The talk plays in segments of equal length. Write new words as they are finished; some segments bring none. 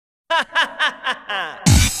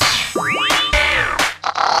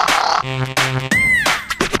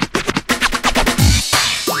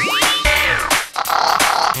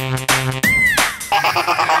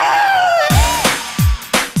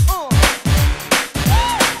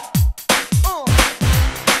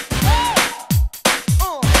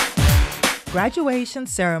Graduation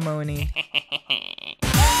ceremony.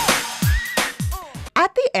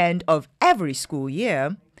 At the end of every school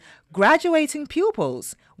year, graduating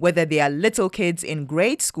pupils, whether they are little kids in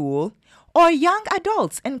grade school or young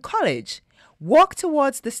adults in college, walk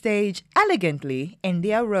towards the stage elegantly in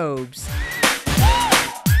their robes.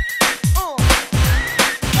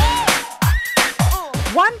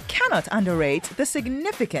 One cannot underrate the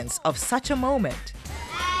significance of such a moment.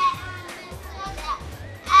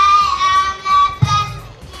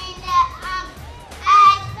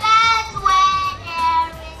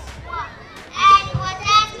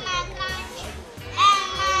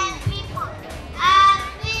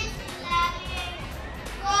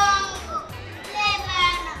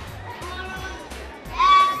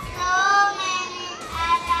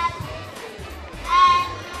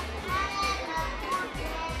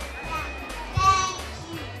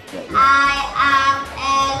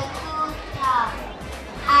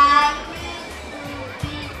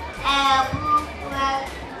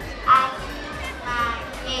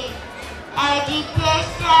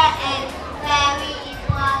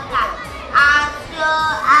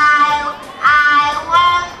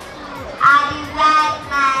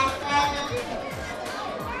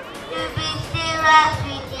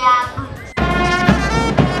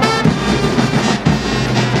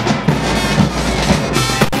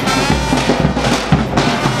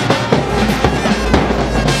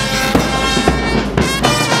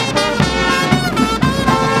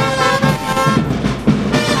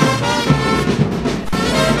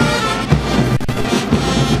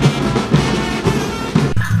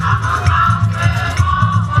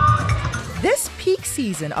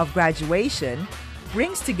 Season of graduation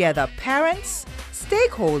brings together parents,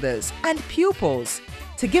 stakeholders, and pupils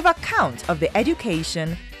to give account of the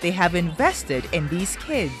education they have invested in these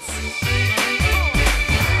kids.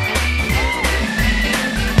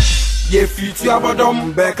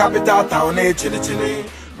 Capital town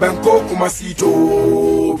Banco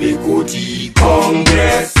Kumasito Bikoti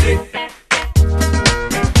Congress.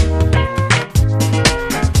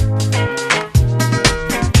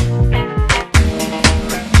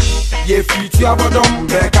 Ye future abodom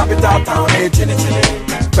be capital town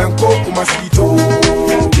Banco Kumasito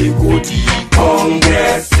Bikoti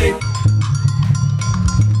Congress.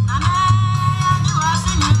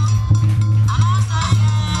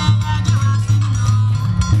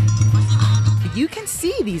 You can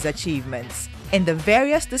see these achievements in the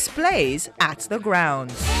various displays at the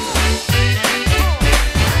grounds.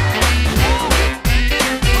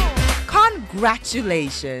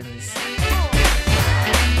 Congratulations!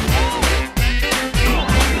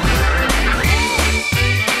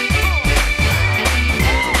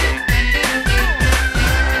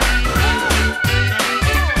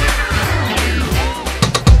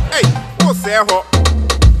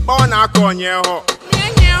 Bona konye ho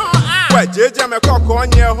wa jeje me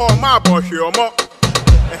konye ho ma bohwe omo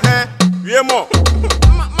wie mo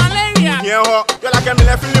malaria nye ho you like me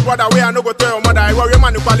left me brother we I no go tell your mother I we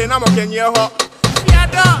man kwale na mo kenye ho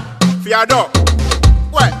fiado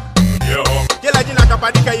we yo ye la jina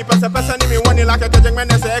kapadika yi pesa ni me woni like keje me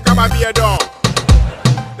se e ka ba biedo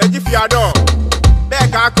le ji fiado be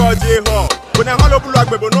ka ko je ho kuna holo bulu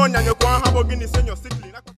agbebo no nyanyo ko ha bo gini senyo